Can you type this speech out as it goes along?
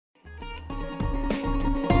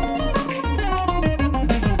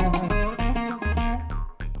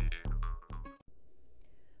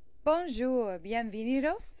Bonjour,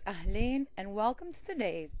 bienvenidos, ahlen, and welcome to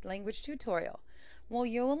today's language tutorial, where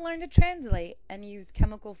you will learn to translate and use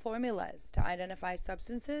chemical formulas to identify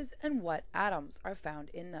substances and what atoms are found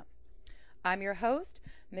in them. I'm your host,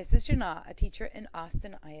 Mrs. Shanaa, a teacher in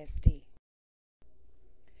Austin ISD.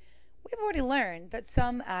 We've already learned that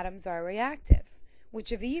some atoms are reactive.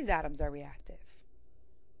 Which of these atoms are reactive?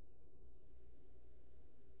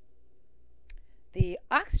 The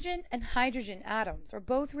oxygen and hydrogen atoms are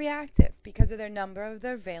both reactive because of their number of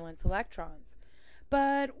their valence electrons.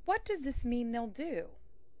 But what does this mean they'll do?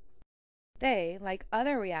 They, like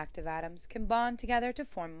other reactive atoms, can bond together to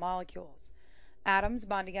form molecules. Atoms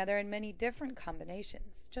bond together in many different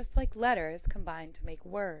combinations, just like letters combine to make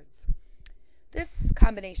words. This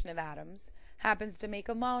combination of atoms happens to make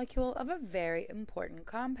a molecule of a very important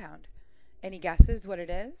compound. Any guesses what it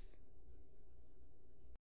is?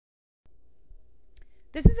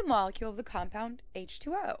 This is a molecule of the compound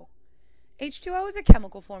H2O. H2O is a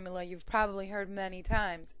chemical formula you've probably heard many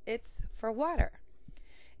times. It's for water.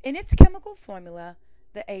 In its chemical formula,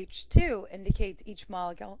 the H2 indicates each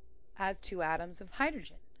molecule has two atoms of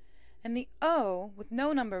hydrogen, and the O, with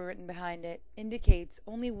no number written behind it, indicates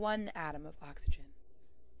only one atom of oxygen.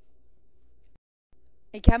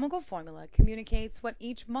 A chemical formula communicates what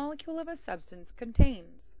each molecule of a substance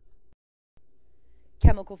contains.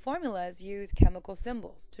 Chemical formulas use chemical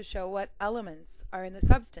symbols to show what elements are in the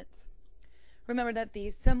substance. Remember that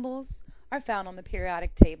these symbols are found on the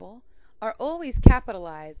periodic table, are always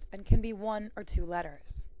capitalized, and can be one or two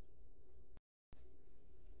letters.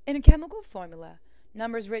 In a chemical formula,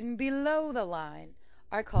 numbers written below the line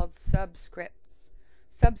are called subscripts.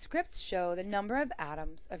 Subscripts show the number of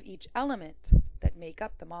atoms of each element that make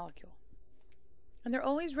up the molecule. And they're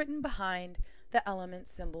always written behind the element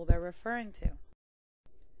symbol they're referring to.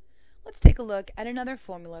 Let's take a look at another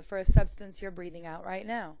formula for a substance you're breathing out right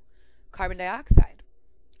now, carbon dioxide.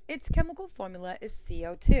 Its chemical formula is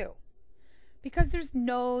CO2. Because there's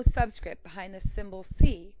no subscript behind the symbol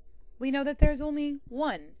C, we know that there's only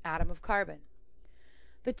one atom of carbon.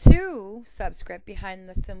 The 2 subscript behind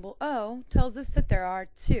the symbol O tells us that there are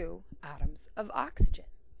 2 atoms of oxygen.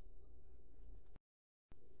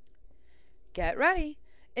 Get ready.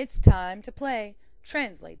 It's time to play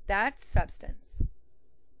Translate That Substance.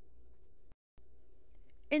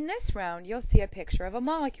 In this round, you'll see a picture of a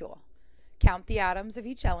molecule. Count the atoms of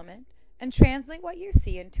each element and translate what you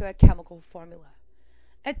see into a chemical formula.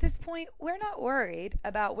 At this point, we're not worried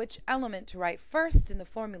about which element to write first in the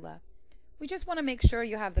formula. We just want to make sure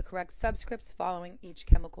you have the correct subscripts following each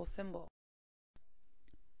chemical symbol.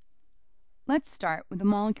 Let's start with the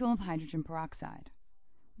molecule of hydrogen peroxide.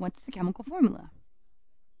 What's the chemical formula?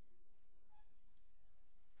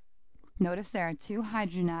 Notice there are 2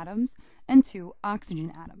 hydrogen atoms and 2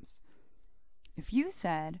 oxygen atoms. If you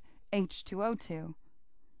said H2O2,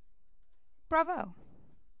 bravo!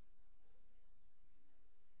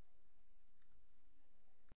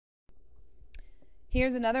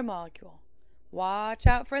 Here's another molecule. Watch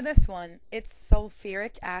out for this one. It's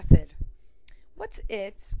sulfuric acid. What's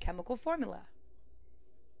its chemical formula?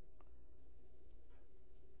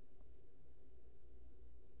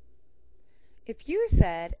 If you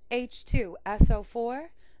said H2SO4,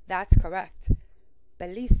 that's correct.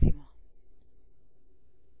 Bellissimo.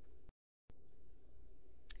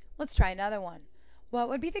 Let's try another one. What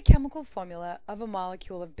would be the chemical formula of a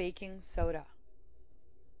molecule of baking soda?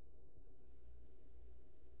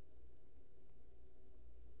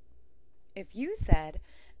 If you said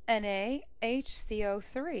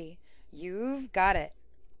NaHCO3, you've got it.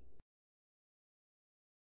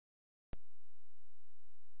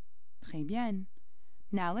 Très bien.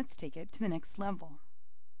 Now let's take it to the next level.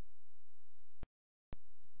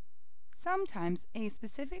 Sometimes a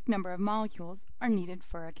specific number of molecules are needed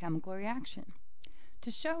for a chemical reaction.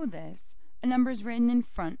 To show this, a number is written in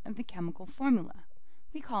front of the chemical formula.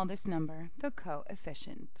 We call this number the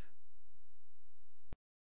coefficient.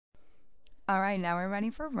 Alright, now we're ready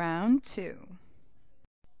for round 2.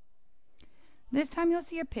 This time you'll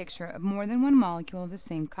see a picture of more than one molecule of the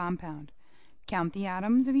same compound. Count the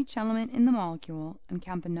atoms of each element in the molecule and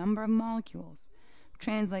count the number of molecules.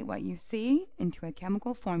 Translate what you see into a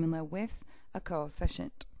chemical formula with a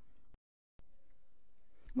coefficient.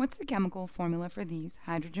 What's the chemical formula for these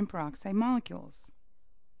hydrogen peroxide molecules?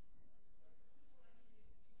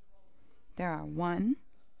 There are 1,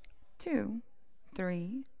 2,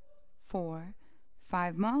 3, 4,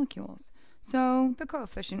 5 molecules, so the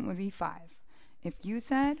coefficient would be 5. If you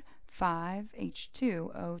said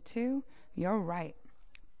 5H2O2, you're right.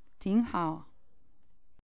 挺好.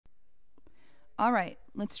 All right,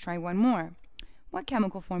 let's try one more. What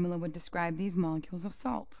chemical formula would describe these molecules of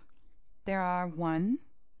salt? there are 1,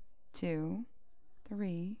 2,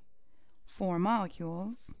 3, 4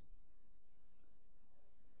 molecules,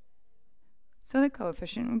 so the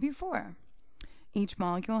coefficient would be 4. Each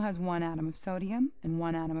molecule has 1 atom of sodium and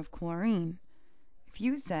 1 atom of chlorine. If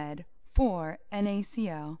you said 4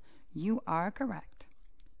 NaCl, you are correct.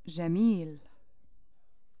 Jamil.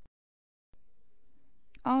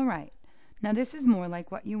 All right, now this is more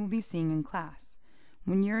like what you will be seeing in class.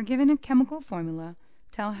 When you're given a chemical formula,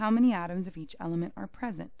 tell how many atoms of each element are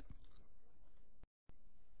present.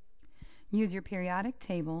 Use your periodic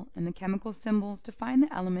table and the chemical symbols to find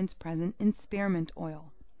the elements present in spearmint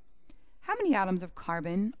oil. How many atoms of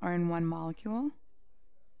carbon are in one molecule?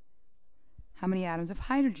 How many atoms of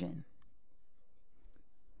hydrogen?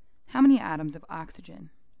 How many atoms of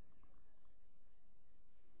oxygen?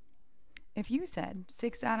 If you said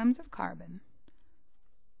 6 atoms of carbon,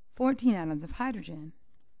 14 atoms of hydrogen,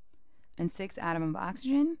 and 6 atoms of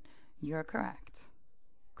oxygen, you're correct.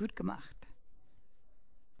 Gut gemacht.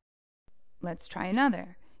 Let's try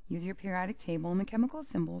another. Use your periodic table and the chemical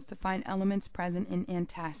symbols to find elements present in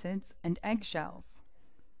antacids and eggshells.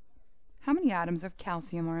 How many atoms of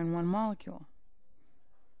calcium are in one molecule?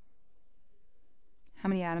 How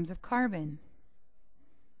many atoms of carbon?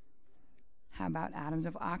 How about atoms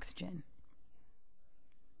of oxygen?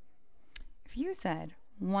 If you said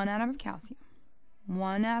 1 atom of calcium,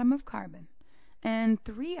 1 atom of carbon, and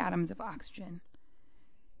 3 atoms of oxygen,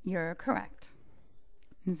 you're correct.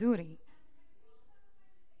 Nzuri.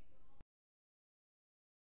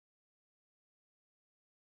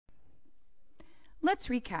 Let's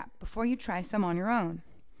recap before you try some on your own.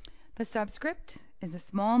 The subscript is a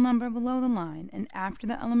small number below the line and after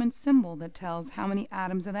the element symbol that tells how many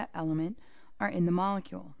atoms of that element are in the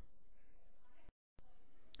molecule.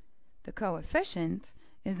 The coefficient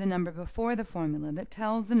is the number before the formula that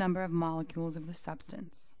tells the number of molecules of the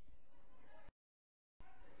substance.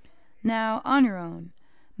 Now, on your own,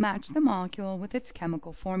 match the molecule with its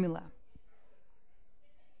chemical formula.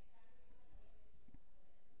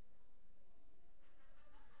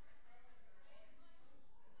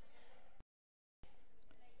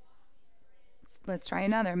 Let's try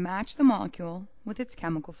another. Match the molecule with its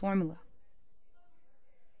chemical formula.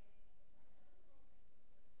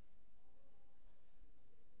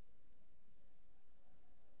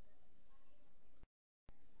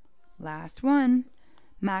 Last one.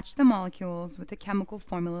 Match the molecules with the chemical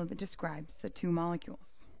formula that describes the two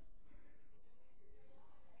molecules.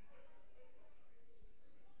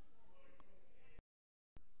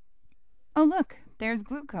 Oh look, there's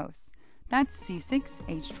glucose. That's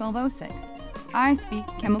C6H12O6. I speak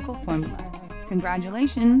chemical formula.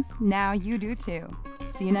 Congratulations, now you do too.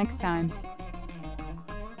 See you next time.